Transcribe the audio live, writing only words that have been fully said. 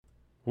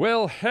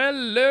Well,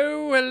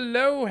 hello.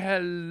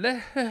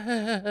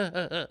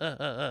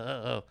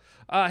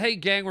 Hey,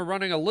 gang, we're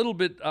running a little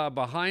bit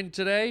behind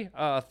today.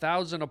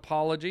 1,000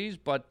 apologies,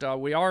 but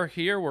we are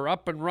here. We're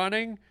up and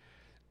running.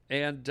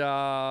 And,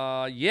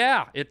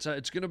 it's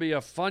going to be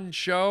a fun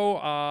show.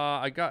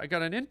 I got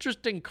an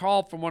interesting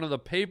call from one of the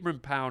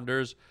pavement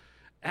pounders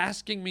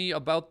asking me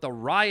about the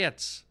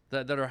riots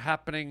that are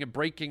happening and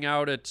breaking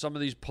out at some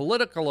of these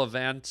political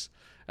events.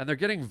 And they're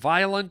getting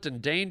violent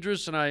and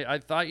dangerous, and I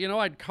thought,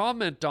 I'd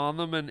comment on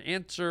them and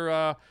answer,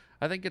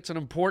 I think it's an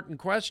important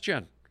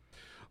question.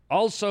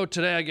 Also,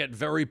 today I get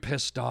very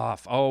pissed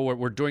off. Oh,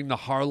 we're doing the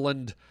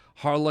Harland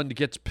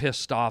Gets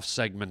Pissed Off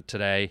segment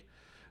today.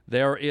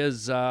 There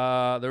is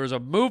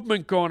a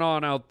movement going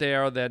on out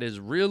there that is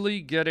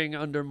really getting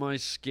under my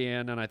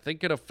skin, and I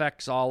think it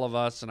affects all of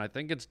us, and I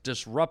think it's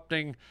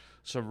disrupting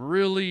some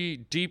really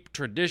deep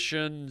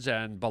traditions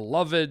and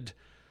beloved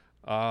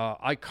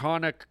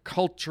iconic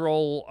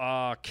cultural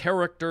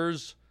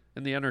characters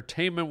in the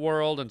entertainment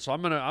world, and so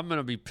I'm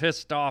gonna be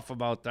pissed off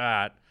about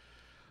that.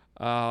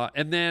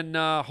 And then,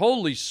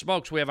 holy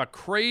smokes, we have a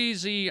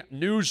crazy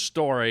news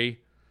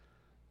story.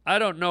 I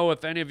don't know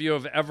if any of you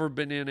have ever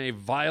been in a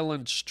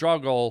violent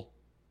struggle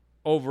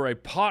over a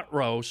pot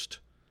roast,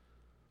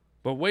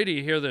 but wait till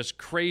you hear this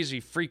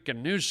crazy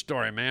freaking news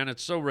story, man.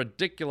 It's so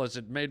ridiculous,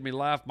 it made me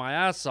laugh my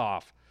ass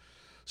off.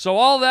 So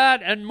all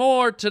that and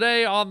more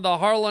today on the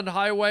Harland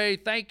Highway.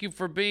 Thank you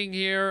for being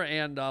here,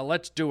 and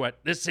let's do it.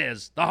 This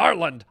is the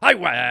Harland Highway.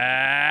 Where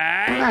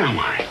am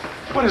I?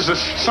 What is this,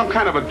 some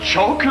kind of a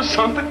joke or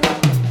something?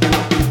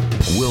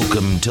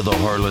 Welcome to the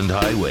Harland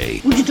Highway.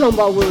 What you talking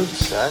about,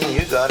 Willis? Son,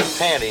 you got a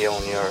panty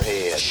on your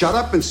head. Shut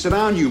up and sit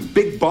down, you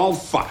big bald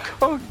fuck.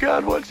 Oh,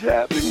 God, what's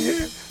happening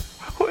here?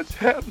 What's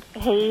happening?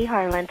 Hey,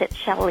 Harland, it's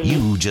Shelley.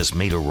 You just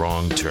made a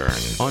wrong turn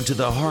onto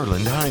the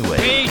Harland Highway.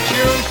 We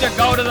choose to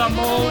go to the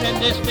moon in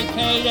this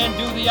decade and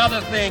do the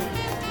other thing.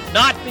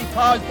 Not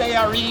because they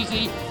are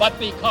easy, but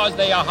because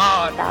they are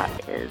hard.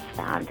 That is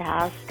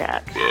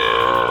fantastic.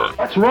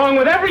 What's wrong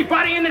with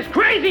everybody in this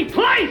crazy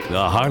place?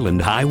 The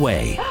Harland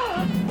Highway.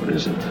 What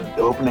is it? The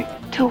opening?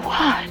 To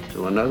what?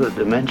 To another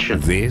dimension.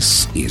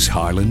 This is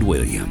Harland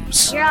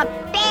Williams. You're a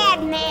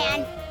bad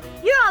man.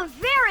 You're a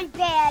very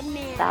bad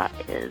man. That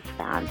is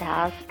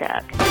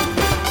fantastic.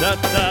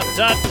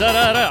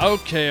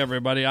 Okay,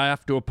 everybody, I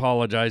have to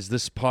apologize.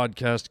 This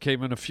podcast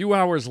came in a few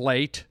hours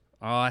late.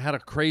 I had a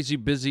crazy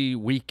busy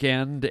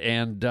weekend,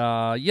 and,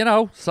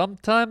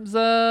 sometimes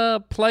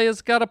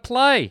players gotta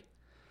play.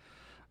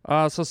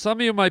 So some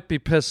of you might be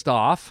pissed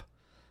off,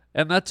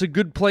 and that's a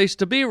good place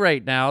to be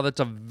right now. That's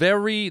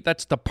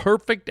the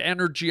perfect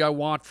energy I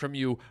want from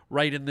you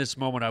right in this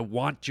moment. I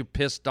want you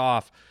pissed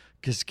off,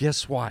 because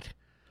guess what?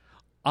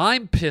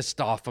 I'm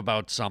pissed off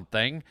about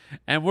something,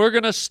 and we're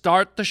going to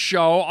start the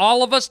show,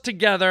 all of us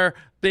together,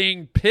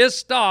 being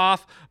pissed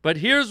off, but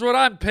here's what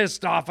I'm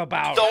pissed off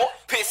about. Don't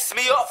piss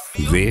me off.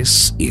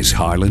 This is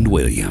Harland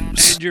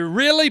Williams. And you're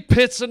really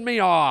pissing me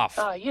off.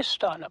 Oh, you're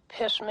starting to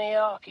piss me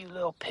off, you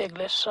little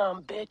piglet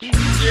son bitch.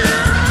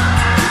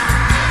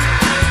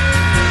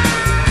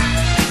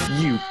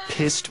 You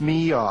pissed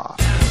me off.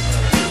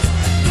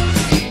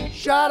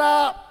 Shut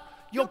up!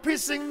 You're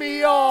pissing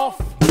me off!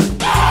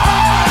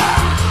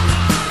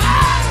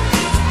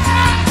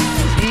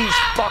 These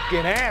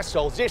fucking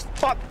assholes, these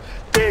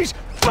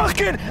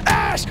fucking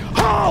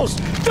assholes!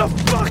 The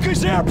fuck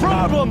is their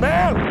problem,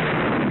 man?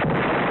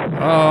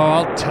 Oh,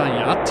 I'll tell you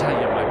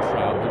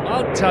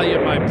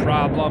my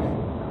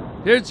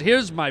problem.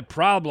 Here's my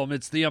problem.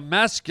 It's the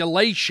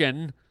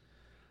emasculation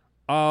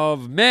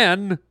of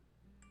men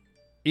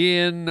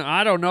in,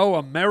 I don't know,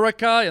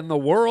 America, in the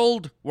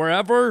world,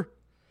 wherever.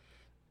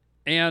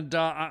 And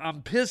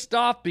I'm pissed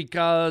off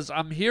because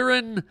I'm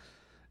hearing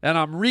and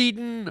I'm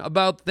reading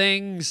about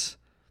things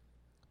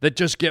that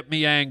just get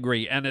me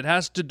angry, and it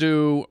has to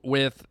do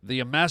with the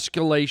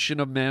emasculation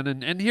of men.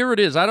 And here it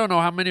is. I don't know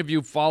how many of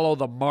you follow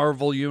the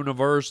Marvel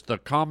Universe, the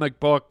comic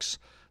books,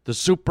 the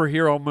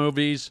superhero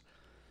movies,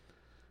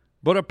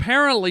 but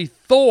apparently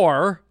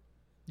Thor,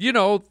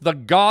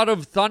 the god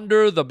of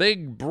thunder, the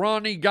big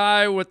brawny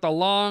guy with the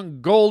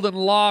long golden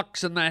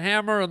locks and the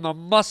hammer and the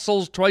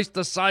muscles twice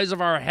the size of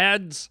our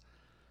heads.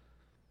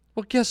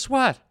 Well, guess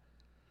what?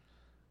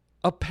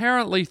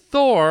 Apparently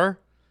Thor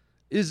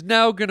is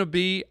now going to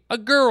be a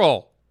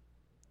girl.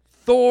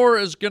 Thor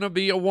is going to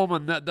be a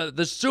woman. The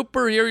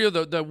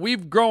superhero that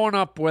we've grown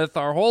up with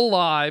our whole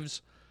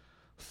lives,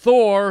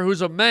 Thor,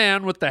 who's a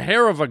man with the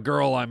hair of a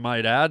girl, I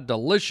might add,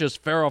 delicious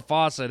Farrah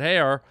Fawcett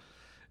hair,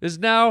 is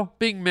now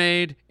being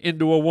made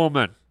into a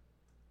woman.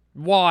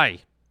 Why?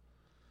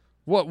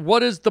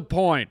 What is the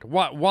point?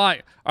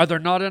 Why? Are there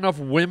not enough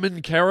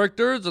women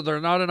characters? Are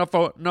there not enough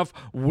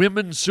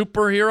women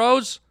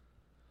superheroes?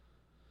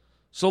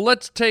 So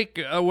let's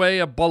take away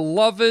a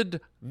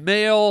beloved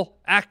male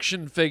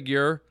action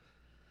figure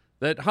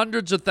that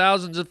hundreds of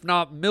thousands, if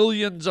not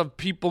millions of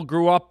people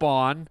grew up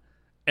on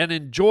and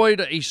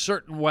enjoyed a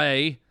certain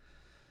way,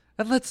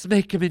 and let's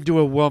make him into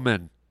a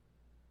woman.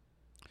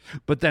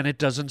 But then it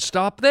doesn't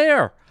stop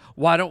there.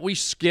 Why don't we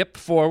skip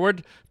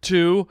forward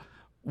to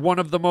one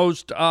of the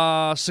most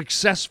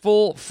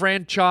successful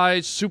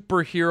franchise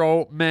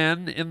superhero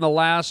men in the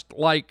last,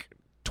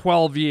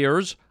 12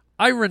 years,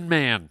 Iron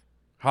Man.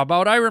 How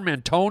about Iron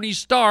Man? Tony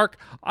Stark,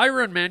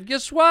 Iron Man.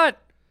 Guess what?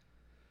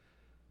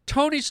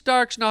 Tony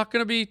Stark's not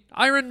going to be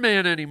Iron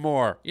Man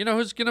anymore. You know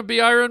who's going to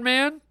be Iron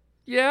Man?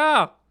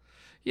 Yeah.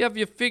 Have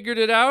you figured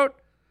it out?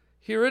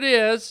 Here it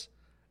is.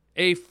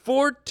 A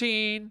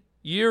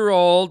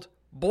 14-year-old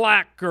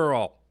black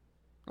girl.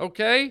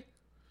 Okay?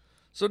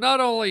 So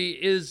not only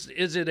is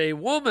it a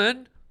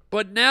woman,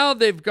 but now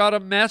they've got to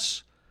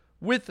mess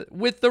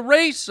with the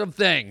race of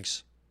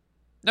things.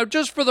 Now,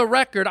 just for the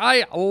record,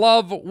 I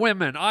love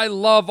women. I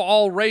love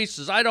all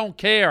races. I don't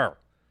care.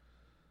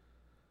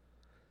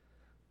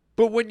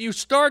 But when you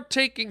start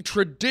taking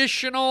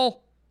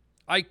traditional,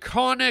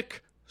 iconic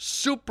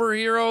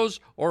superheroes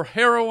or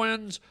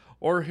heroines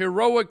or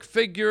heroic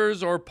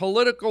figures or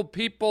political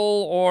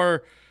people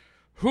or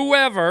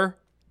whoever,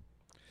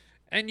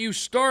 and you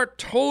start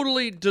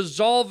totally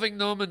dissolving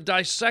them and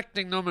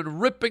dissecting them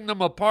and ripping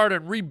them apart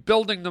and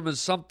rebuilding them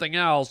as something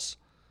else,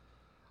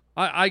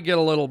 I get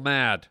a little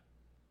mad.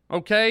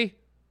 Okay?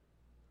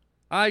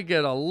 I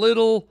get a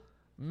little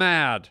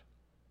mad.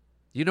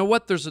 You know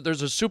what? There's a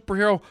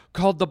superhero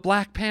called the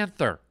Black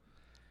Panther.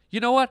 You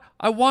know what?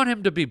 I want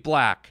him to be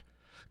black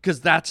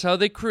because that's how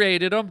they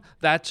created him.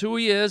 That's who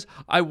he is.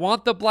 I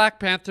want the Black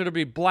Panther to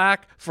be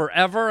black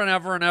forever and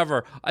ever and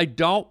ever. I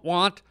don't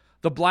want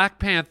the Black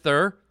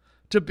Panther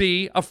to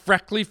be a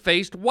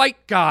freckly-faced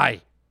white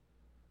guy.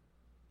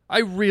 I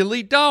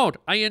really don't.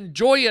 I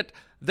enjoy it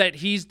that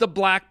he's the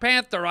Black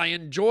Panther. I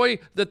enjoy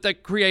that they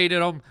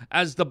created him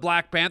as the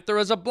Black Panther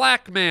as a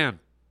black man.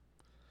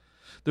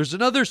 There's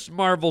another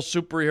Marvel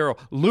superhero,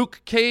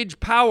 Luke Cage,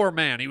 Power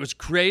Man. He was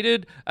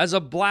created as a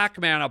black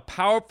man, a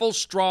powerful,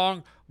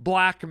 strong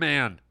black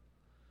man.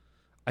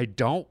 I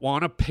don't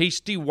want a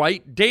pasty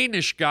white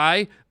Danish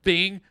guy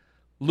being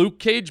Luke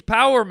Cage,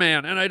 Power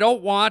Man. And I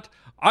don't want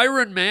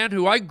Iron Man,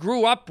 who I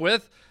grew up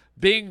with,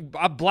 being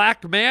a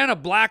black man, a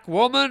black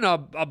woman,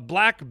 a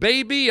black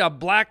baby, a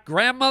black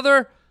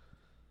grandmother.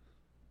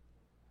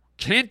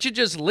 Can't you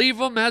just leave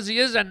him as he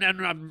is?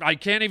 And I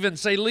can't even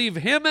say leave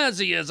him as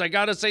he is. I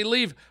got to say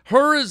leave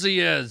her as he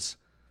is.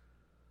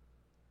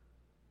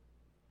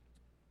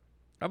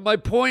 And my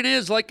point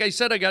is, like I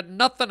said, I got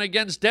nothing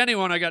against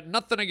anyone. I got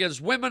nothing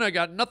against women. I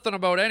got nothing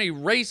about any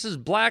races,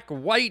 black,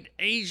 white,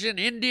 Asian,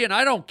 Indian.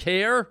 I don't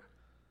care.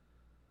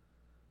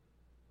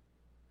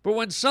 But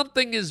when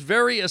something is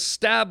very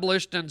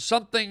established and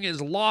something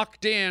is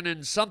locked in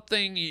and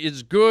something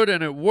is good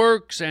and it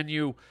works and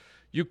you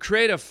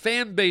create a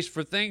fan base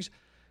for things,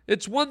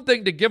 it's one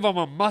thing to give them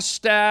a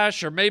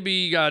mustache or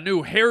maybe a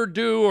new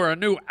hairdo or a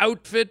new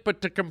outfit,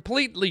 but to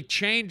completely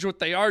change what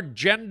they are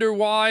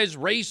gender-wise,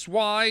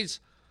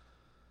 race-wise,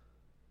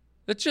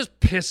 it's just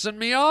pissing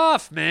me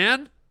off,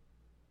 man.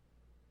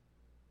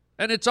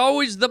 And it's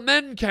always the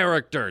men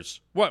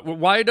characters.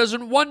 Why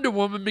doesn't Wonder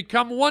Woman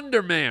become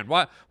Wonder Man?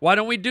 Why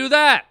don't we do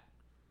that?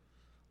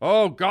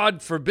 Oh,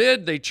 God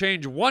forbid they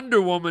change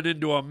Wonder Woman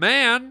into a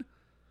man.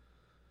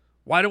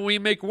 Why don't we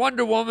make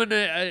Wonder Woman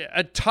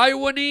a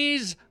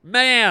Taiwanese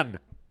man?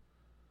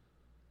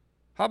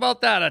 How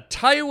about that? A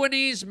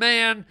Taiwanese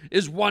man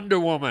is Wonder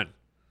Woman.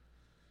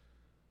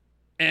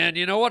 And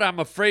you know what? I'm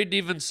afraid to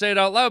even say it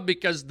out loud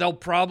because they'll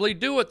probably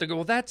do it. They'll go,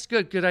 well, that's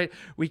good.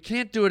 We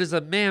can't do it as a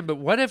man, but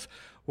what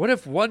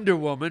if Wonder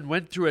Woman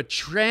went through a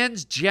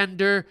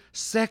transgender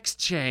sex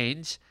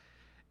change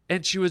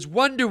and she was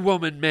Wonder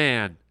Woman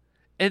man?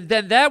 And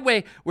then that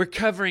way we're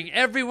covering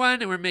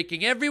everyone and we're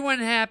making everyone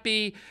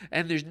happy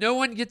and there's no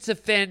one gets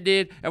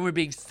offended and we're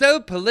being so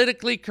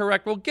politically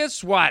correct. Well,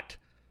 guess what?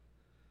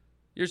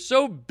 You're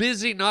so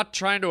busy not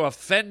trying to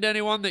offend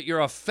anyone that you're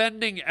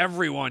offending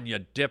everyone, you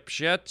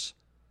dipshits.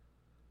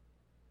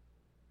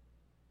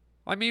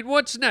 I mean,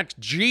 what's next?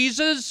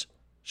 Jesus?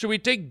 Should we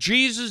take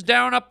Jesus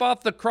down up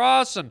off the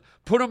cross and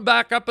put him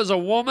back up as a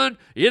woman?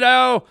 You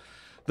know,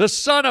 the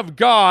Son of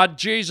God,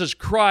 Jesus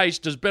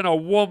Christ, has been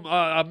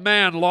a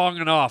man long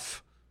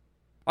enough.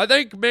 I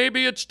think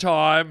maybe it's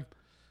time.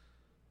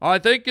 I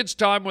think it's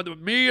time with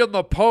me and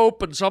the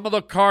Pope and some of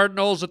the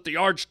cardinals at the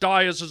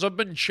Archdiocese have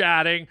been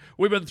chatting.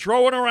 We've been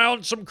throwing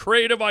around some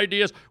creative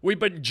ideas. We've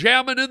been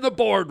jamming in the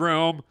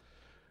boardroom.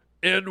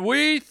 And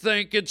we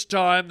think it's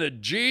time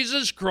that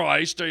Jesus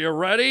Christ, are you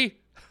ready?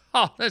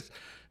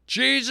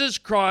 Jesus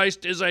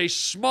Christ is a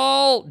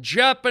small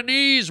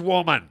Japanese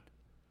woman.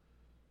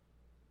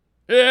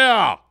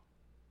 Yeah.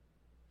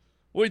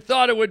 We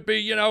thought it would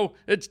be,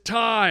 it's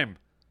time.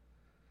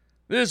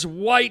 This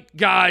white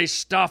guy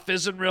stuff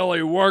isn't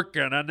really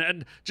working,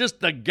 and just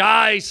the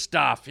guy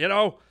stuff,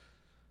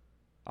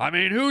 I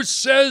mean, who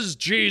says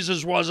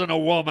Jesus wasn't a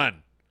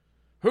woman?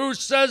 Who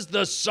says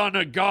the Son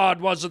of God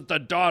wasn't the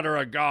daughter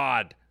of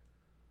God?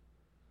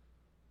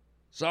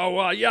 So,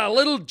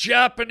 little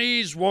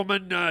Japanese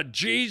woman,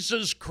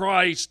 Jesus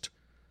Christ.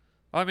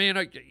 I mean,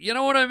 you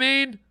know what I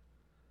mean?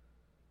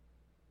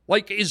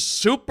 Like, is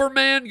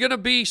Superman going to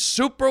be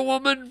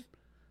Superwoman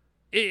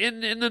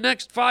in the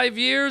next 5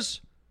 years?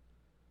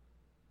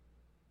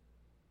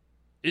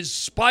 Is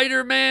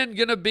Spider-Man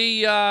going to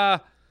be,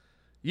 an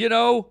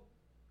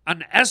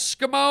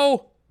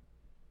Eskimo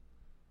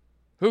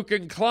who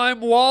can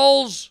climb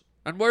walls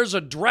and wears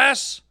a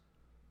dress?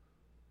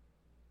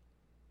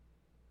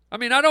 I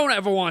mean, I don't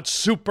ever want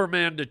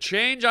Superman to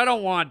change. I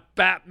don't want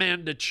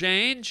Batman to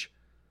change.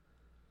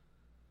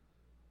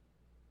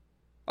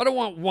 I don't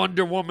want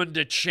Wonder Woman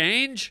to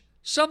change.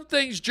 Some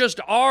things just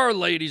are,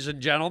 ladies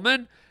and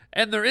gentlemen,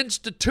 and they're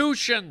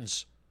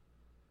institutions.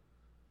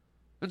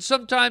 And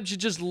sometimes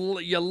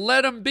you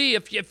let them be.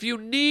 If you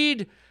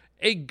need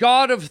a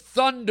God of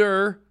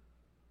Thunder,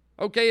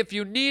 okay, if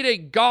you need a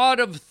God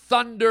of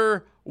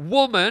Thunder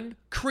woman,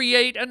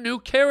 create a new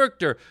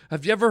character.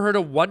 Have you ever heard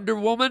of Wonder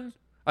Woman?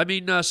 I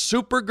mean,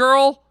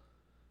 Supergirl?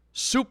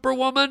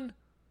 Superwoman?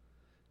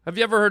 Have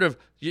you ever heard of,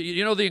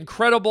 the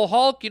Incredible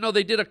Hulk?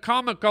 They did a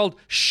comic called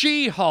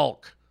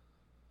She-Hulk.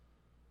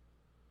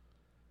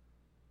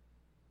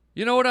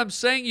 You know what I'm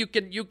saying? You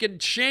can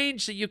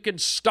change, so you can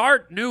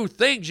start new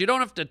things. You don't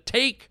have to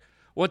take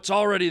what's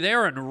already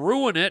there and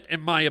ruin it,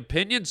 in my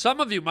opinion. Some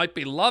of you might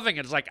be loving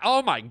it. It's like,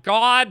 oh my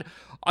God,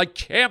 I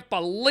can't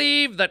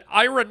believe that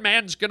Iron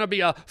Man's going to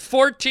be a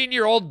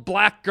 14-year-old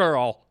black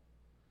girl.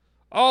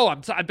 Oh,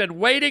 I've been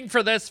waiting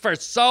for this for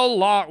so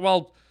long.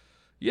 Well,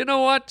 you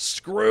know what?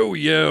 Screw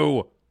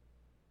you.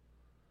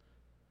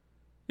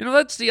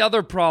 That's the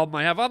other problem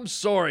I have. I'm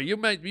sorry. You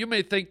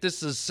may think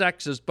this is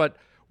sexist, but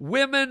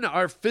women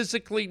are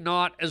physically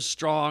not as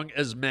strong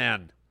as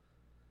men.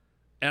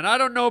 And I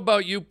don't know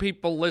about you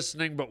people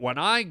listening, but when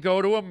I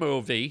go to a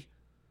movie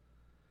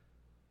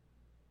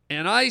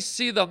and I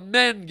see the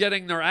men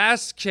getting their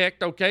ass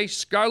kicked, okay,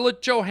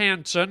 Scarlett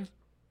Johansson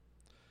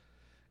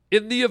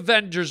in the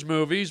Avengers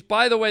movies,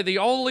 by the way, the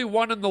only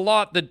one in the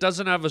lot that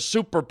doesn't have a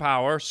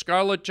superpower,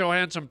 Scarlett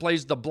Johansson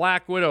plays the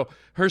Black Widow.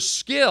 Her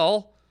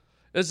skill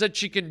is that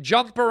she can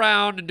jump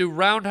around and do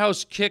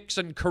roundhouse kicks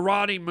and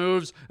karate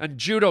moves and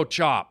judo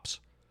chops.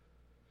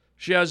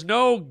 She has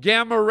no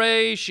gamma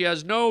ray. She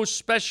has no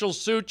special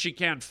suit. She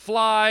can't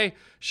fly.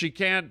 She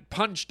can't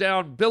punch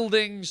down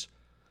buildings.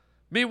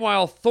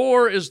 Meanwhile,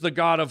 Thor is the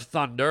god of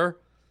thunder.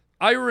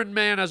 Iron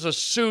Man has a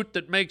suit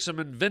that makes him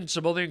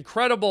invincible. The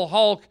Incredible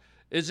Hulk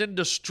is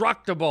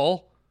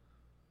indestructible.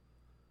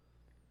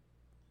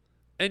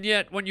 And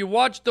yet, when you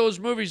watch those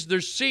movies,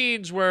 there's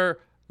scenes where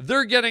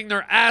they're getting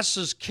their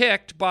asses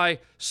kicked by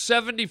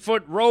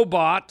 70-foot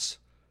robots,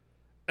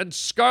 and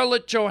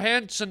Scarlett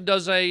Johansson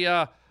does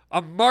a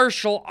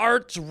martial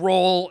arts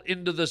roll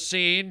into the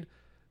scene,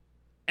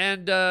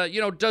 and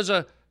does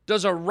a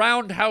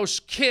roundhouse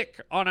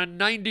kick on a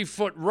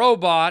 90-foot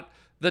robot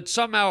that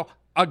somehow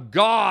a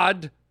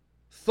god,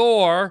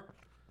 Thor,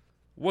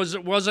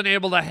 wasn't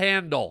able to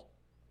handle.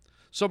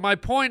 So my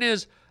point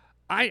is,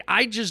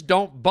 I just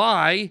don't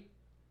buy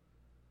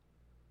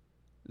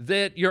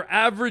that your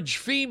average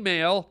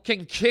female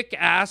can kick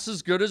ass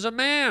as good as a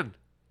man.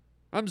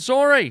 I'm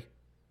sorry.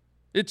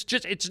 I'm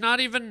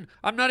not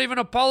even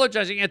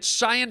apologizing. It's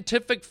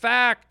scientific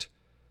fact.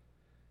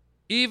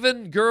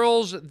 Even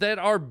girls that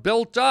are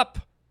built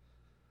up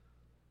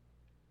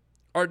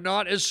are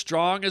not as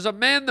strong as a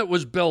man that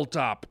was built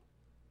up.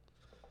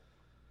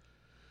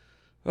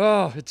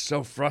 Oh, it's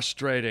so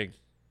frustrating.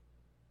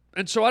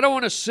 And so I don't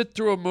want to sit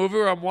through a movie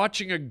where I'm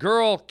watching a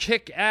girl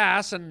kick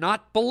ass and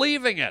not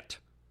believing it.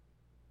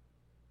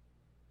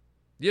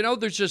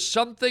 There's just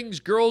some things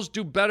girls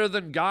do better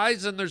than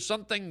guys, and there's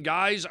something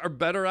guys are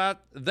better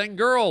at than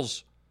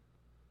girls.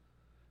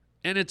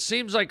 And it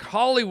seems like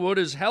Hollywood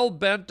is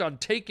hell-bent on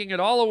taking it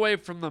all away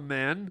from the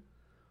men,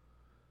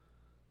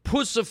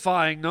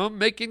 pussifying them,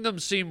 making them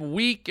seem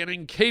weak and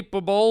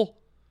incapable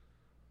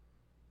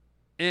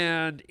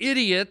and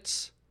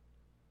idiots.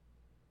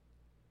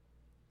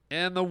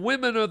 And the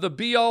women are the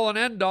be-all and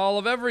end-all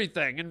of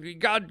everything. And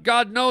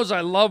God knows I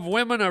love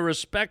women. I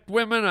respect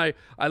women.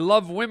 I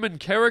love women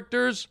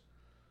characters.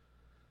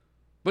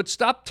 But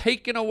stop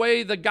taking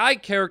away the guy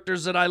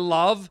characters that I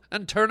love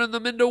and turning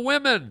them into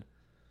women.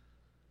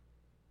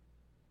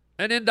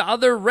 And into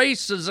other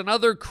races and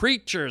other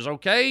creatures,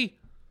 okay?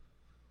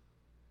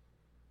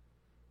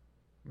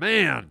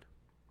 Man.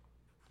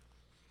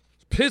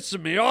 It's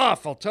pissing me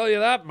off, I'll tell you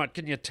that much.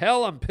 Can you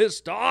tell I'm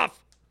pissed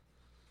off?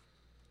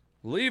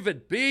 Leave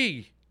it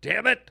be,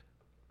 damn it.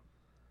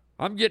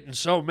 I'm getting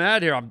so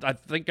mad here. I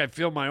think I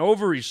feel my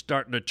ovaries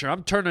starting to turn.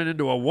 I'm turning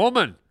into a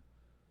woman.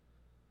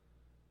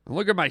 And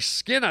look at my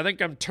skin. I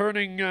think I'm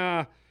turning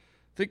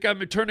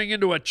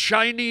into a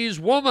Chinese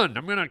woman.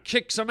 I'm going to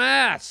kick some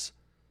ass.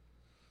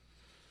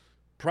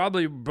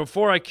 Probably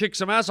before I kick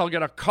some ass, I'll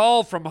get a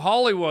call from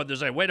Hollywood. They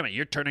say, wait a minute,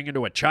 you're turning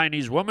into a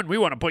Chinese woman? We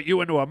want to put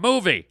you into a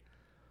movie.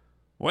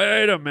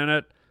 Wait a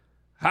minute.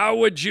 How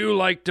would you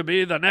like to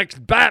be the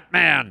next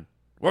Batman?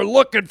 We're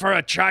looking for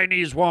a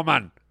Chinese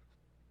woman.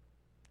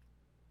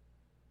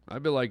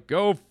 I'd be like,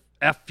 go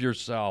F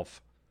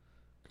yourself.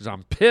 Because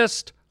I'm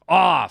pissed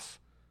off.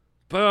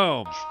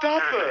 Boom.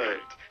 Stop it.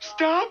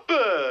 Stop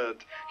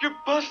it. You're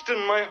busting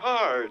my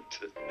heart.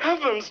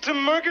 Heavens to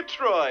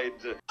Murgatroyd.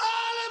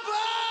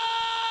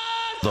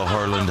 The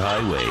Harland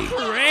Highway.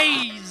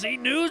 Crazy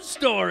news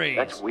story.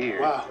 That's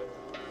weird. Wow.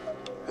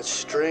 That's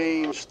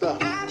strange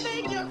stuff.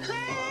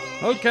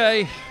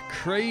 Okay,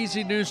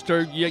 crazy news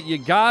story. You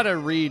gotta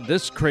read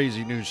this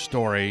crazy news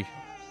story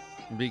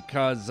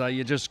because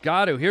you just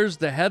got to. Here's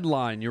the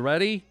headline. You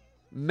ready?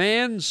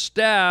 Man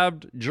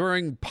stabbed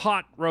during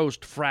pot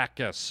roast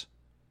fracas.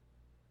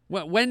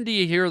 When do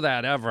you hear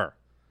that ever?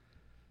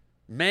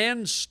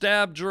 Man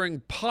stabbed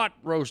during pot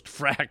roast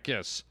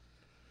fracas.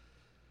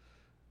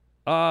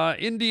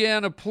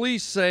 Indiana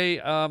police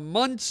say a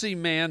Muncie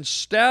man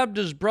stabbed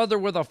his brother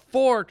with a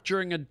fork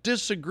during a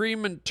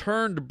disagreement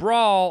turned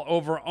brawl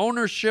over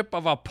ownership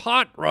of a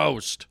pot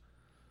roast.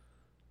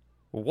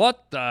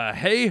 What the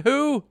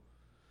hey-hoo?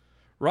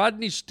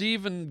 Rodney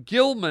Stephen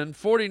Gilman,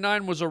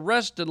 49, was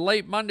arrested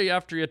late Monday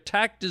after he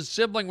attacked his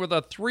sibling with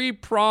a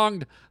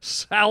 3-pronged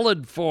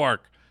salad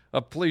fork,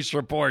 a police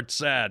report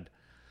said.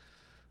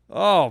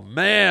 Oh,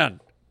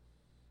 man.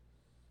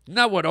 Isn't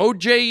that what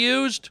OJ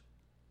used?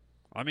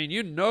 I mean,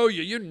 you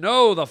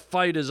know the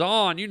fight is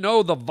on. You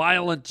know the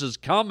violence is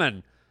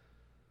coming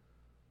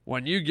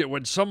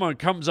when someone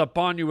comes up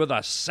on you with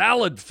a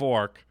salad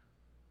fork.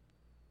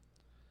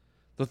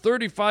 The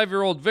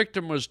 35-year-old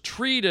victim was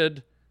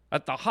treated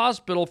at the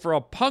hospital for a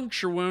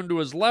puncture wound to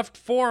his left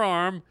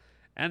forearm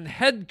and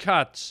head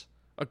cuts,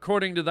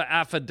 according to the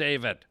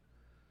affidavit.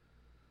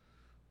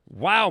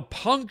 Wow,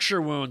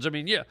 puncture wounds. I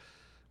mean, yeah,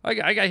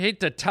 I hate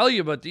to tell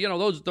you, but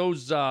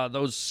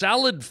those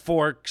salad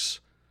forks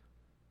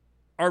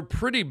are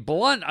pretty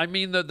blunt. I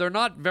mean, they're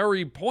not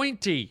very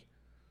pointy.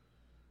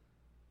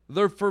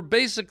 They're for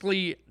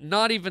basically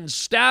not even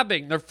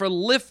stabbing. They're for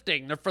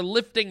lifting. They're for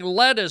lifting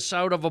lettuce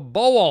out of a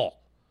bowl.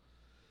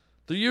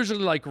 They're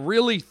usually like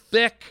really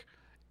thick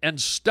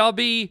and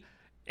stubby,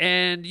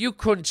 and you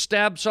couldn't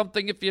stab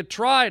something if you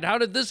tried. How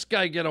did this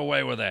guy get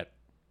away with it?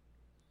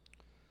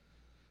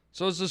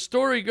 So as the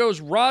story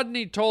goes,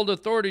 Rodney told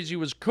authorities he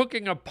was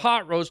cooking a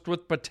pot roast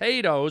with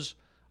potatoes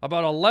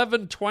about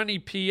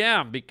 11:20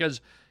 p.m. because,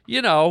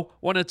 you know,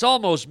 when it's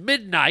almost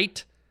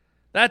midnight,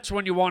 that's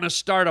when you want to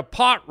start a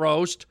pot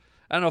roast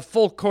and a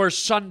full-course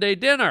Sunday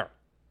dinner.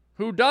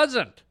 Who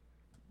doesn't?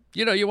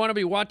 You know, you want to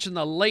be watching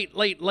the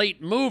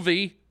late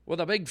movie with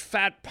a big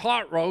fat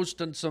pot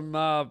roast and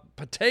some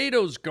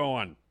potatoes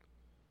going.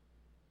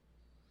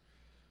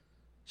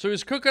 So he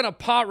was cooking a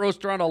pot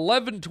roast around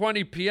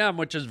 11:20 p.m.,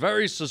 which is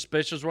very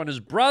suspicious, when his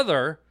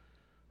brother,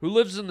 who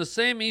lives in the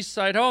same East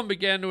Side home,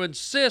 began to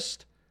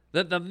insist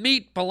that the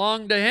meat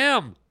belonged to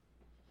him.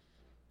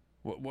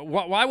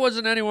 Why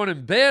wasn't anyone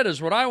in bed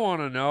is what I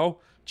want to know.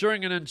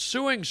 During an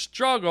ensuing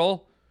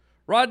struggle,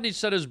 Rodney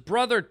said his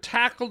brother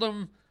tackled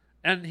him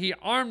and he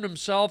armed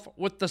himself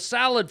with the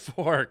salad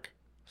fork.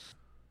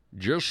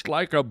 Just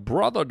like a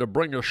brother to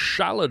bring a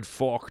salad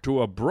fork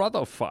to a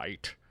brother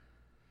fight.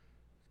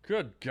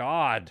 Good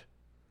God.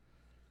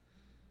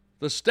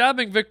 The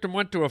stabbing victim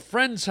went to a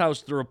friend's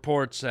house, the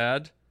report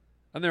said,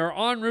 and they were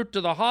en route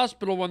to the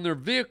hospital when their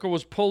vehicle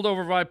was pulled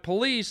over by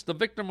police. The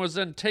victim was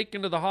then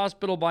taken to the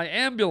hospital by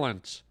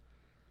ambulance.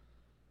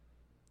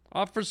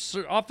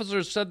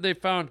 Officers said they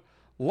found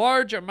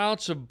large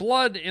amounts of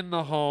blood in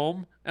the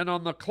home and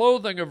on the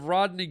clothing of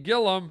Rodney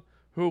Gillum,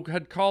 who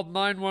had called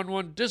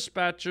 911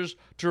 dispatchers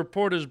to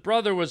report his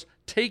brother was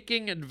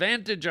taking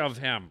advantage of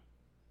him.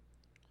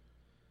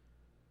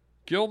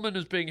 Gilman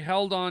is being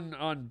held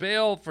on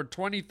bail for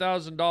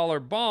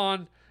 $20,000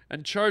 bond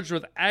and charged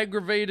with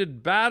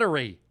aggravated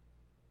battery.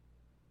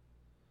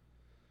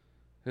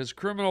 His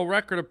criminal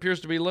record appears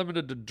to be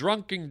limited to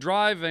drunken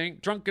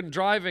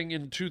driving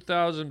in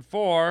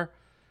 2004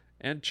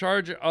 and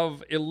charge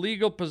of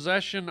illegal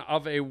possession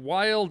of a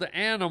wild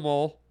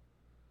animal.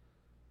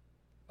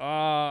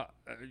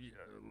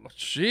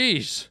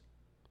 Jeez.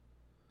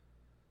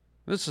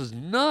 This is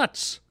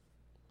nuts.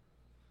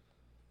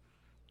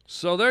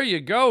 So there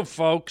you go,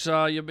 folks.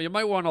 You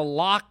might want to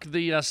lock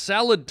the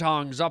salad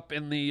tongs up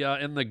in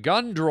the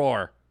gun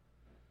drawer.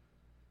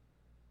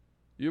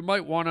 You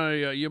might want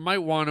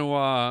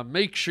to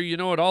make sure you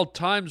know at all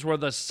times where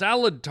the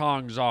salad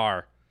tongs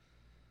are,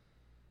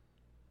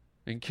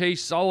 in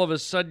case all of a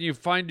sudden you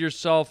find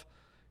yourself,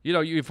 you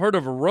know, you've heard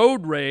of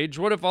road rage.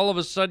 What if all of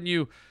a sudden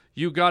you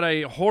got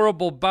a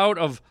horrible bout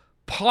of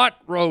pot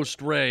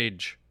roast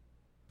rage?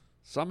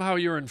 Somehow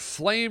you're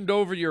inflamed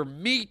over your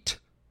meat.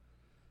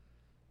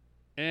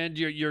 And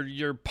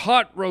your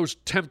pot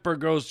roast temper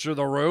goes through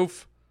the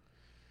roof.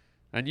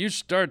 And you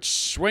start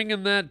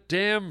swinging that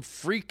damn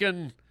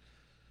freaking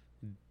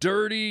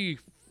dirty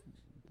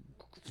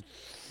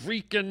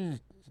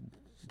freaking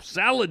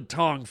salad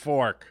tong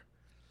fork.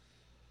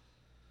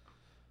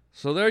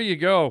 So there you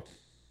go.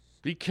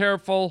 Be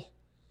careful.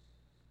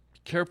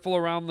 Be careful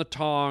around the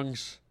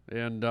tongs.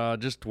 And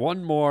just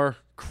one more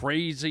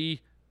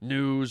crazy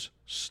news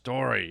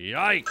story.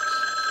 Yikes.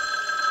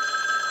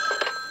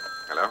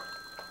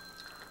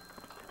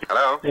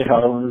 Hello? Hey,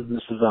 Harland.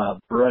 This is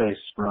Bryce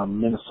from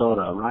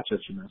Minnesota,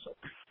 Rochester, Minnesota.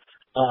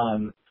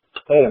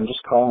 Hey, I'm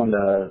just calling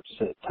to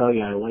tell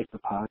you I like the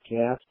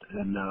podcast,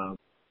 and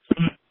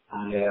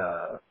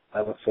I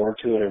look forward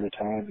to it every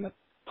time it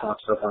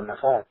pops up on my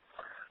phone.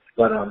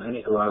 But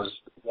anywho, I was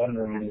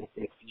wondering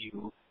if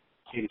you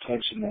paid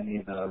attention to any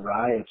of the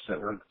riots that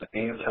were the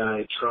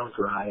anti-Trump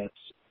riots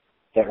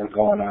that were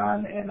going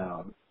on in,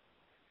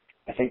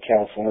 I think,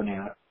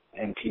 California,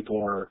 and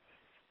people were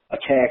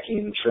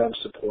attacking Trump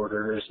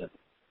supporters, and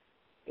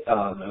it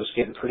was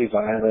getting pretty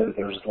violent.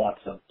 There was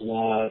lots of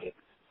blood. And,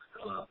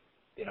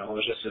 it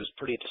was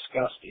pretty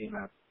disgusting.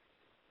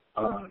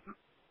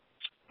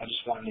 I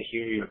just wanted to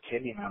hear your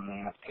opinion on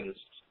that because,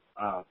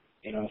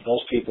 if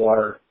those people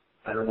are,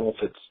 I don't know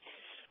if it's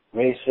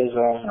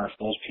racism or if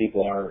those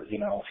people are,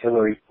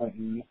 Hillary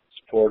Clinton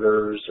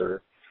supporters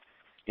or,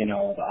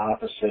 the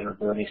opposite or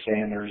Bernie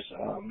Sanders.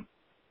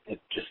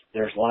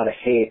 There's a lot of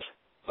hate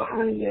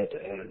behind it,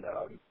 and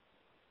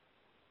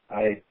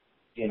it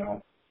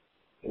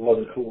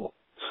wasn't cool.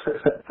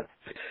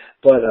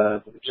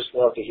 But just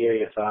love to hear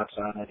your thoughts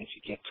on it if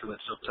you get to it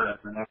sometime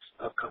in the next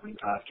upcoming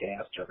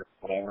podcast or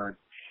whatever.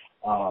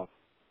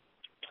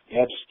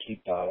 Just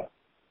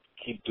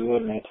keep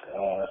doing it.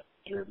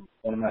 You're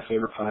one of my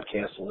favorite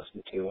podcasts to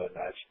listen to, and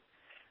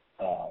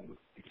I've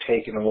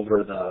taken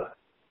over the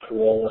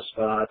Corolla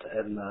spot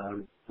and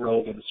the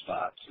Rogan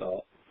spot.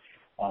 So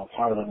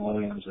Harland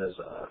Williams is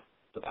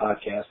the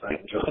podcast I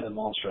enjoy the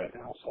most right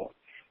now. So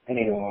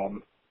anyway,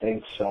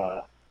 thanks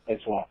a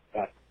lot.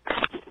 Bye.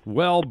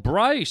 Well,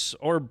 Bryce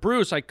or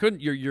Bruce, I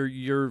couldn't.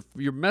 Your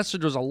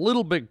message was a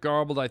little bit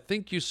garbled. I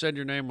think you said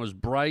your name was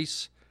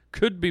Bryce.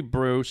 Could be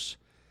Bruce.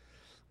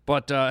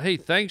 But hey,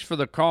 thanks for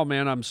the call,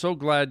 man. I'm so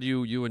glad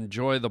you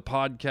enjoy the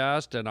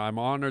podcast, and I'm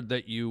honored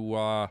that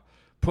you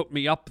put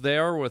me up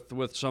there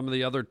with some of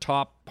the other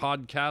top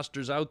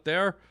podcasters out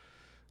there.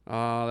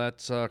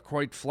 That's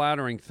quite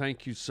flattering.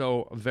 Thank you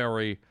so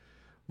very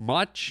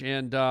much.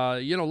 And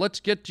let's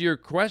get to your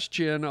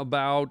question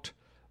about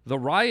the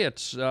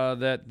riots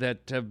that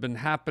have been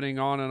happening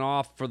on and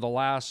off for the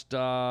last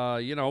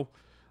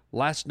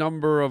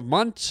number of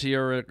months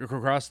here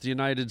across the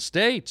United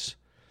States.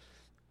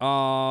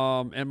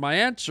 And my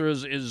answer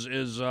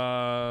is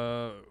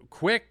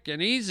quick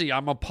and easy.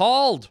 I'm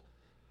appalled.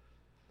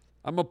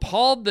 I'm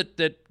appalled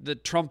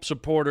that Trump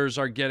supporters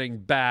are getting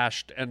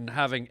bashed and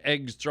having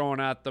eggs thrown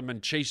at them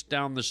and chased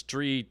down the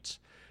streets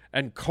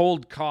and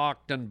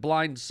cold-cocked and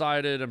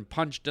blindsided and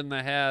punched in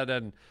the head.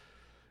 And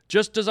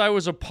just as I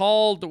was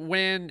appalled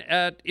when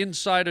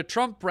inside a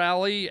Trump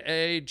rally,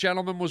 a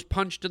gentleman was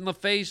punched in the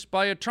face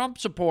by a Trump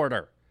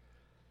supporter.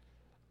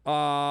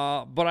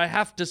 But I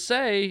have to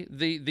say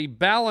the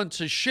balance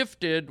has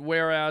shifted,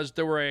 whereas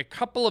there were a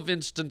couple of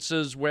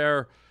instances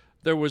where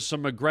there was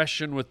some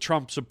aggression with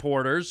Trump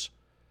supporters.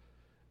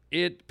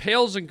 It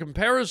pales in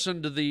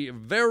comparison to the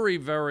very,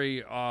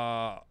 very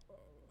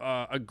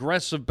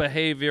aggressive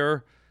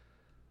behavior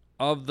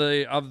of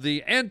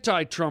the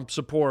anti-Trump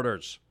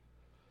supporters.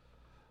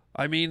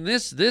 I mean,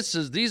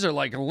 these are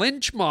like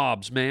lynch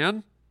mobs,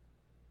 man.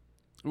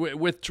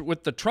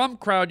 With the Trump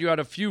crowd, you had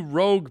a few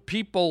rogue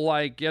people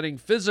like getting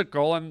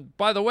physical. And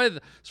by the way,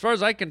 as far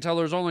as I can tell,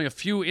 there's only a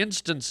few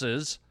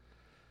instances.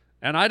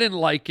 And I didn't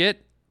like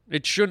it.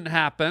 It shouldn't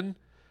happen.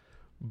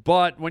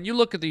 But when you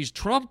look at these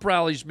Trump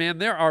rallies, man,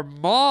 there are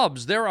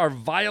mobs. There are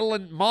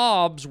violent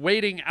mobs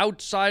waiting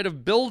outside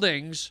of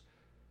buildings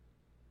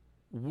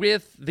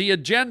with the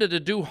agenda to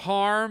do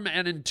harm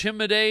and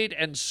intimidate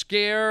and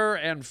scare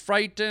and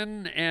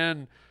frighten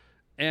and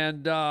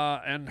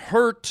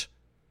hurt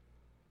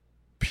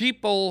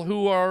people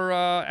who are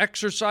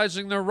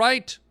exercising their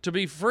right to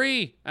be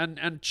free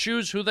and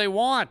choose who they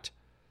want.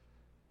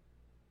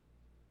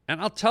 And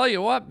I'll tell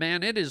you what,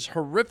 man, it is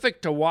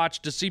horrific to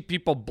watch, to see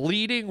people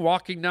bleeding,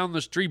 walking down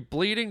the street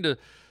bleeding, to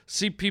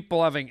see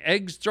people having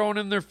eggs thrown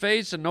in their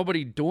face and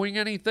nobody doing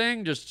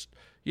anything, just,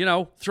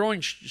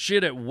 throwing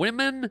shit at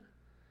women.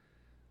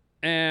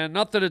 And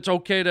not that it's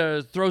okay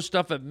to throw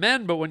stuff at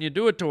men, but when you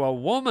do it to a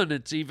woman,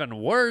 it's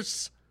even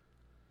worse.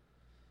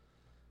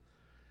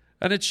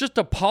 And it's just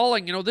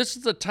appalling. This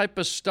is the type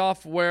of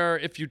stuff where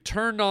if you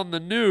turned on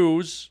the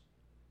news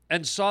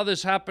and saw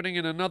this happening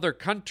in another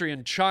country,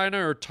 in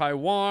China or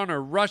Taiwan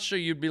or Russia,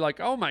 you'd be like,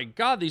 oh my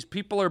God, these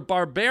people are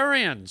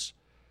barbarians.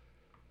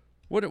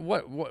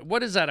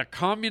 What is that, a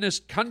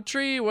communist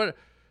country?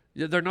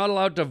 They're not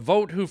allowed to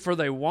vote whoever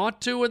they want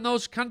to in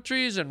those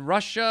countries, in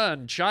Russia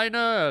and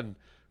China and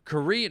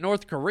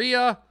North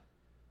Korea.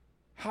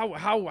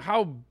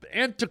 How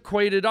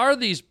antiquated are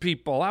these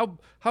people?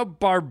 How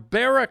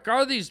barbaric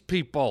are these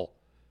people?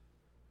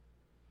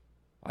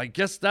 I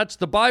guess that's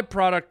the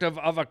byproduct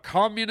of a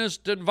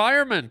communist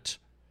environment,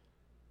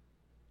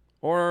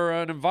 or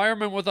an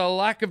environment with a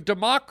lack of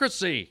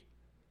democracy.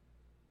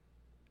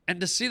 And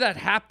to see that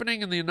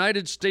happening in the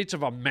United States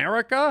of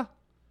America,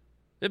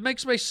 it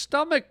makes my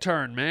stomach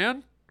turn,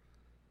 man.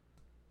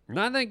 And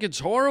I think it's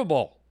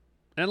horrible.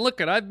 And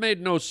look, I've made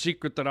no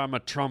secret that I'm a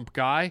Trump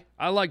guy.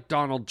 I like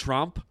Donald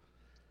Trump.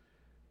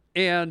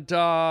 And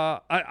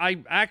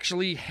I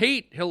actually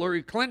hate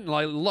Hillary Clinton.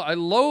 I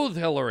loathe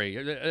Hillary.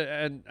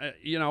 And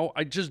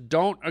I just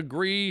don't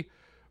agree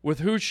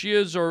with who she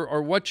is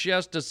or what she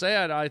has to say.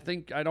 I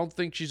don't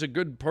think she's a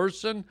good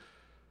person.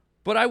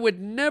 But I would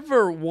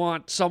never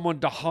want someone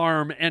to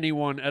harm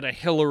anyone at a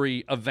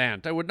Hillary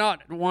event. I would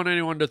not want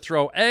anyone to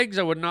throw eggs.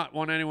 I would not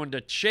want anyone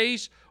to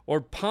chase or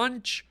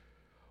punch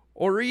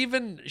or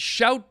even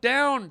shout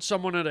down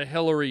someone at a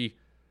Hillary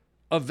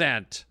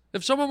event.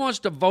 If someone wants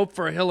to vote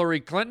for Hillary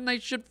Clinton, they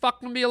should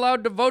fucking be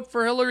allowed to vote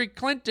for Hillary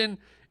Clinton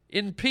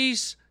in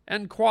peace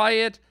and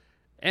quiet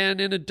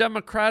and in a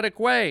democratic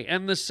way.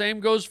 And the same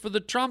goes for the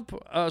Trump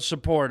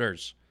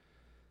supporters.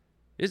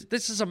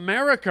 This is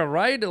America,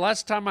 right? The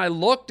last time I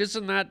looked,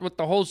 isn't that what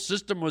the whole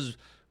system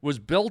was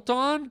built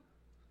on?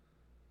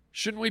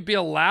 Shouldn't we be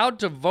allowed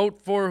to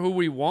vote for who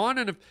we want?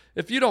 And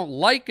if you don't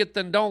like it,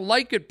 then don't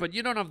like it. But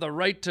you don't have the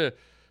right to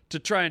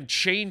try and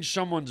change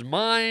someone's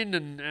mind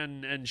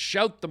and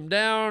shout them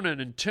down and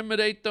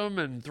intimidate them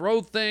and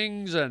throw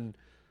things. And,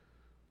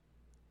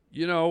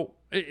 you know,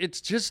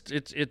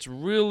 it's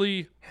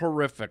really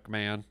horrific,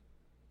 man.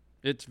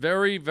 It's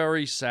very,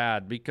 very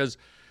sad because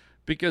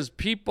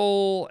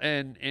people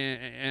and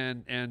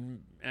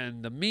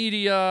the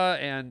media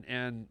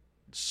and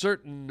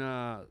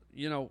certain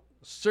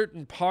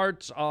certain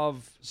parts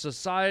of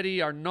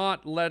society are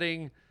not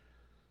letting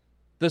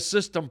the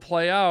system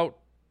play out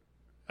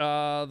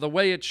the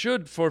way it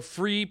should for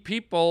free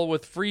people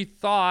with free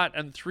thought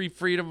and free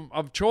freedom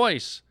of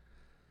choice.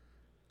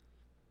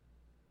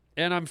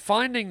 And I'm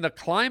finding the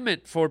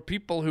climate for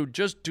people who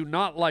just do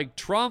not like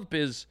Trump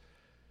is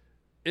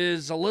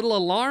a little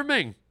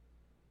alarming.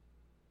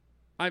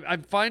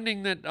 I'm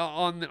finding that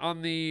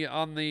on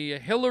the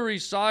Hillary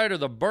side or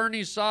the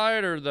Bernie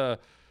side or the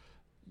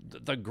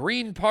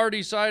Green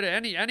Party side,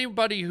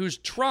 anybody who's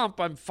Trump,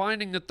 I'm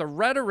finding that the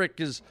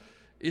rhetoric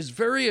is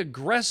very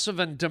aggressive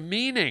and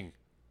demeaning.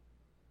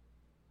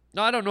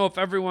 Now, I don't know if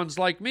everyone's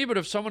like me, but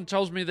if someone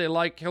tells me they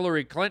like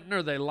Hillary Clinton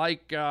or they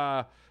like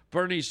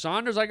Bernie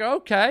Sanders, I go,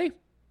 okay,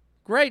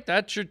 great,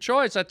 that's your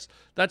choice.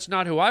 That's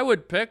not who I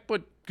would pick,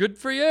 but good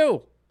for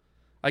you.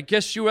 I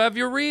guess you have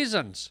your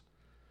reasons.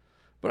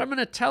 But I'm going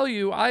to tell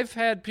you, I've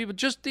had people,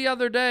 just the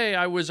other day,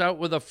 I was out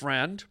with a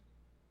friend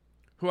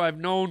who I've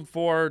known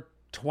for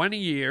 20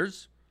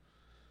 years,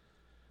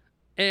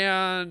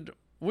 and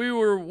we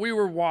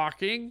were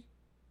walking,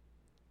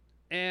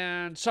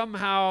 and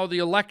somehow the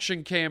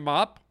election came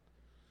up,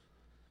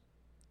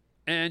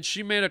 and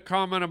she made a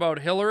comment about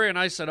Hillary, and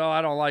I said, oh,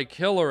 I don't like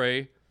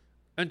Hillary,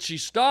 and she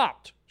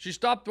stopped. She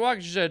stopped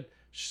walking. She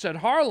said,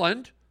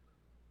 Harland,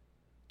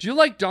 do you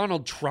like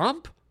Donald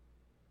Trump?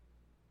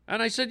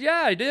 And I said,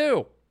 yeah, I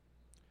do.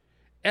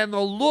 And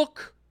the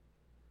look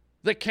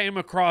that came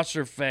across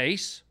her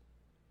face,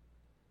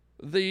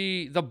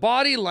 the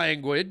body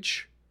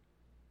language,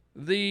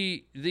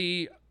 the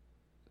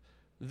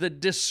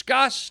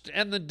disgust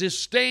and the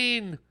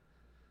disdain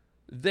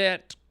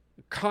that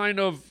kind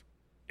of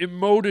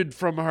emoted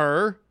from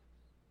her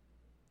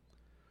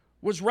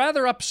was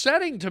rather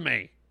upsetting to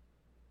me.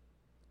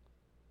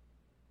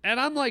 And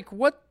I'm like,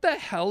 what the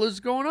hell is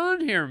going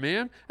on here,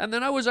 man? And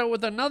then I was out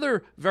with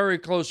another very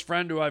close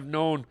friend who I've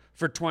known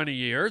for 20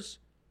 years.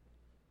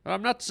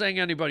 I'm not saying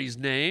anybody's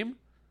name,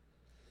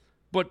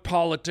 but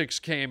politics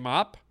came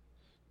up.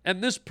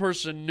 And this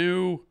person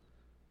knew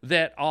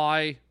that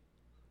I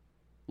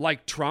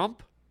like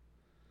Trump.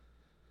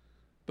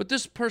 But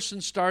this person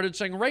started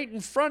saying right in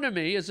front of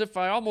me, as if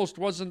I almost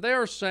wasn't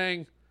there,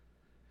 saying,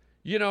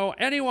 you know,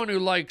 anyone who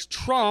likes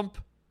Trump,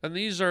 and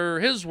these are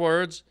his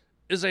words,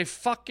 is a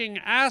fucking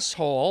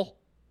asshole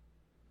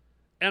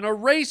and a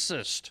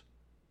racist.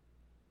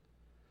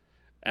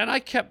 And I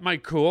kept my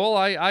cool.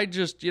 I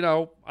just,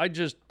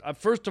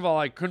 first of all,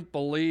 I couldn't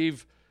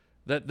believe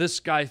that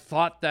this guy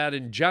thought that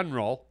in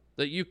general,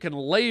 that you can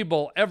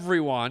label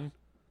everyone.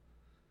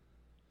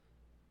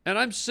 And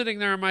I'm sitting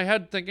there in my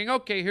head thinking,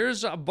 okay,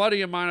 here's a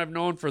buddy of mine I've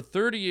known for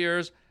 30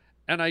 years,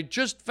 and I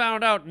just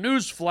found out,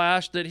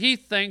 newsflash, that he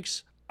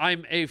thinks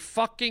I'm a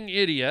fucking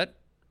idiot,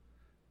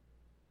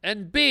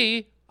 and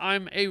B,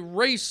 I'm a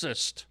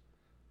racist.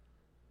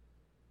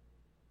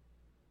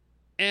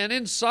 And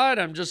inside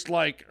it's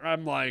like,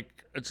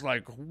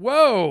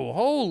 whoa,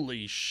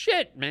 holy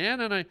shit, man.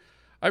 And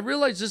I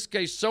realize this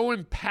guy's so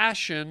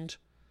impassioned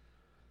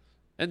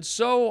and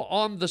so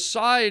on the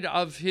side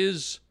of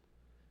his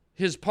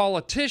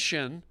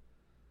politician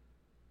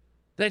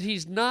that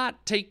he's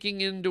not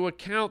taking into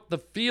account the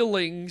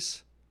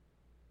feelings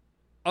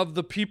of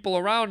the people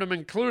around him,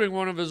 including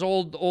one of his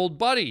old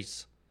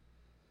buddies.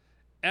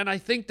 And I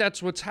think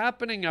that's what's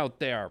happening out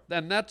there.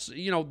 And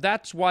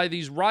that's why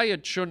these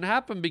riots shouldn't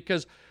happen,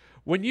 because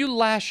when you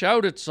lash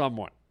out at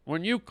someone,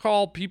 when you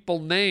call people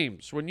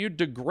names, when you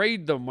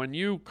degrade them, when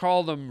you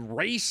call them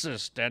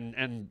racist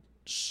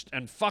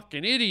and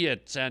fucking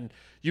idiots, and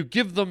you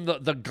give them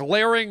the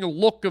glaring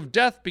look of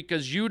death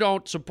because you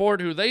don't support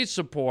who they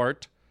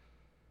support,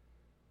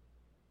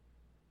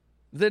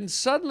 then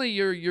suddenly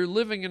you're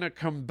living in a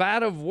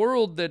combative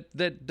world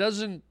that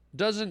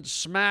doesn't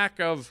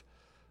smack of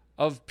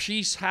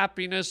peace,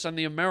 happiness, and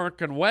the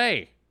American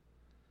way.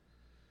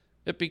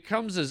 It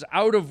becomes this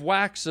out of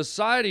whack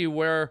society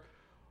where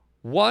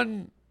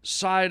one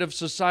side of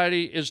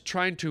society is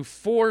trying to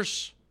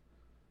force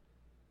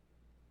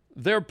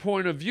their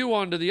point of view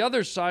onto the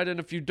other side, and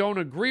if you don't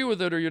agree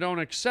with it or you don't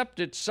accept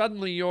it,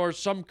 suddenly you're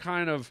some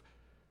kind of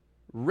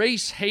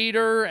race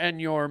hater and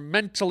you're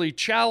mentally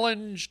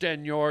challenged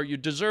and you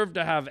deserve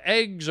to have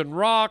eggs and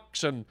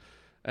rocks and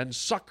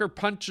sucker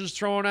punches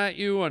thrown at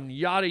you and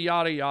yada,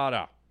 yada,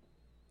 yada.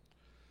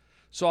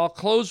 So I'll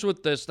close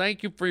with this.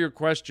 Thank you for your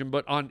question,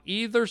 but on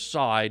either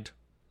side,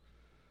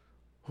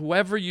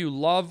 whoever you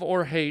love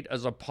or hate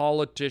as a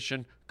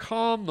politician,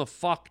 calm the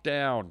fuck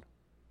down.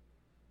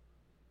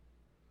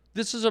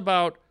 This is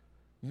about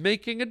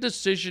making a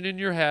decision in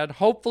your head,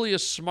 hopefully a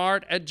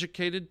smart,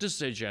 educated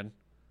decision,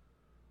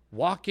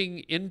 walking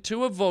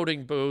into a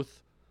voting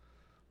booth,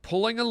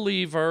 pulling a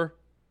lever,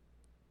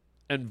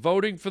 and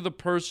voting for the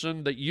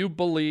person that you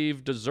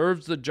believe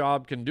deserves the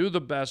job, can do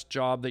the best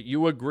job that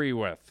you agree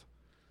with.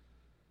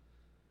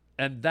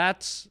 And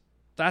that's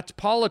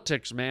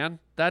politics, man.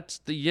 That's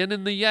the yin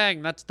and the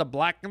yang. That's the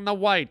black and the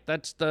white.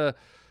 That's the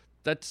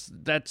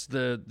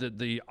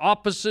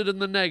opposite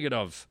and the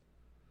negative.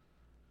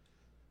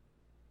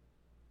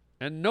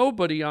 And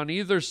nobody on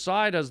either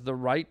side has the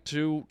right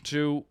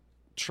to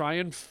try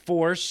and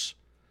force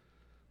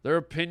their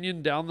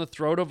opinion down the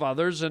throat of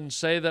others and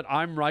say that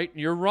I'm right and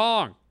you're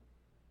wrong.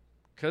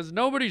 Because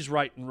nobody's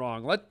right and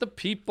wrong. Let the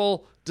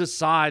people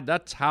decide.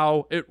 That's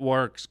how it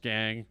works,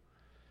 gang.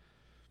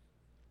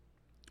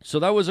 So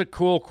that was a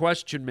cool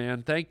question,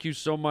 man. Thank you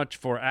so much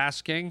for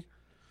asking.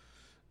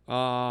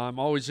 I'm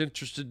always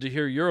interested to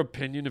hear your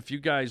opinion if you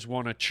guys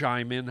want to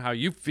chime in how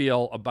you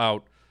feel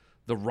about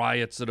the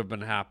riots that have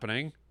been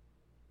happening.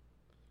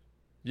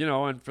 You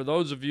know, and for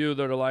those of you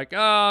that are like,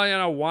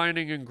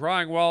 whining and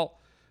crying, well,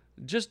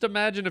 just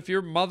imagine if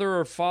your mother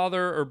or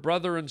father or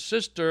brother and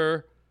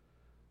sister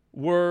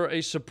were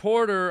a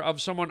supporter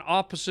of someone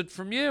opposite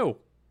from you.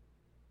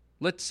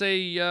 Let's say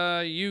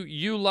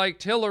you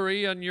liked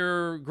Hillary and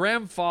your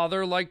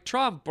grandfather liked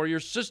Trump, or your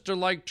sister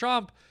liked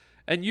Trump,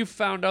 and you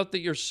found out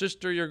that your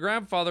sister, your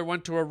grandfather,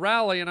 went to a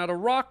rally and had a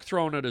rock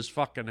thrown at his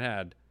fucking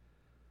head.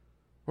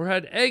 Or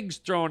had eggs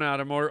thrown at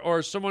him,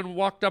 or someone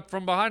walked up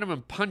from behind him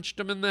and punched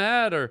him in the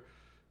head.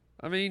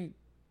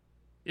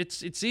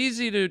 It's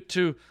easy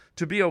to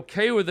be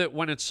okay with it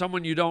when it's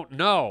someone you don't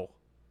know.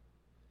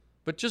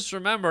 But just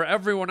remember,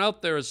 everyone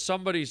out there is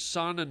somebody's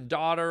son and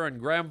daughter and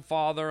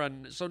grandfather,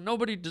 and so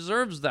nobody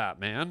deserves that,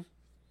 man.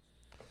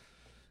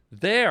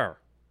 There.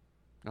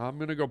 Now I'm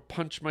going to go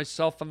punch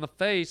myself in the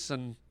face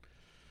and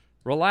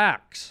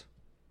relax.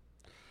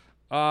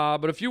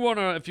 But if you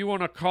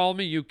wanna call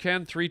me, you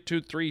can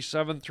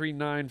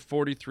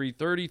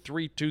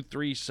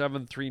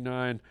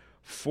 323-739-4330,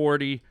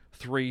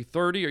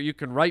 323-739-4330, or you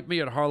can write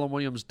me at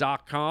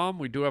harlandwilliams.com.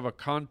 We do have a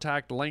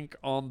contact link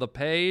on the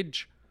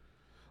page.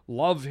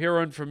 Love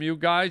hearing from you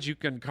guys. You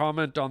can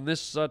comment on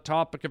this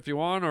topic if you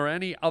want, or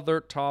any other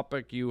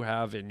topic you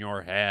have in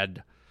your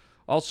head.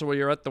 Also, while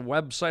you're at the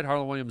website,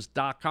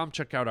 harlandwilliams.com,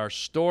 check out our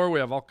store. We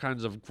have all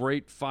kinds of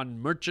great, fun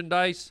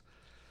merchandise.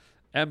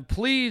 And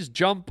please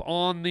jump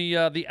on the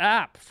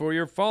app for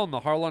your phone,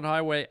 the Harland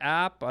Highway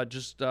app.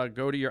 Just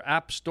go to your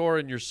app store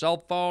in your cell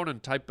phone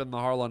and type in the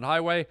Harland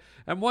Highway.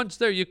 And once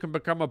there, you can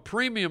become a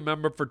premium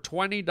member for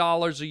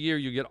 $20 a year.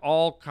 You get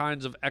all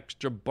kinds of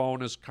extra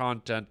bonus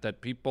content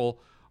that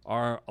people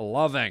are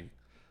loving.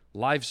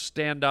 Live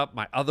stand-up,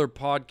 my other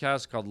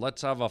podcast called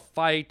Let's Have a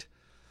Fight,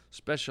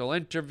 special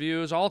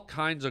interviews, all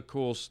kinds of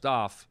cool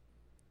stuff.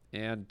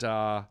 And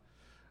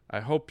I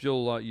hope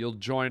you'll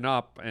join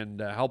up and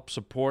help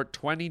support.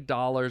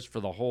 $20 for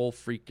the whole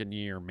freaking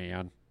year,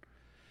 man.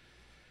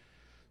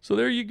 So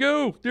there you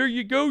go. There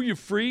you go, you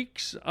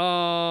freaks.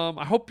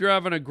 I hope you're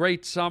having a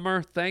great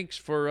summer. Thanks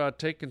for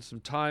taking some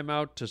time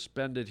out to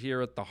spend it here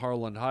at the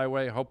Harland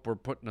Highway. Hope we're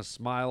putting a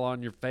smile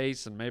on your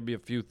face and maybe a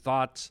few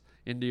thoughts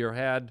into your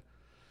head.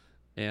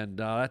 And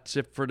that's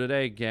it for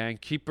today, gang.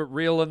 Keep it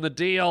real in the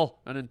deal.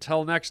 And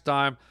until next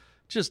time,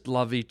 just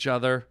love each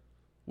other.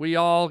 We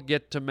all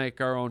get to make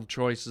our own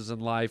choices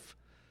in life.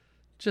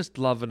 Just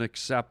love and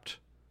accept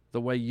the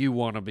way you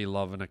want to be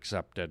loved and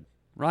accepted,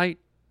 right?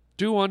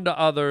 Do unto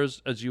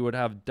others as you would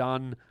have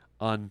done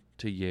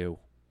unto you.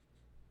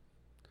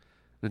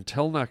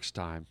 Until next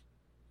time,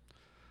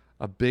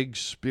 a big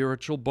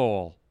spiritual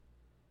bowl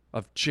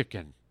of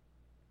chicken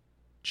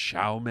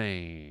chow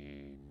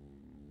mein,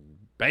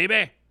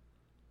 baby.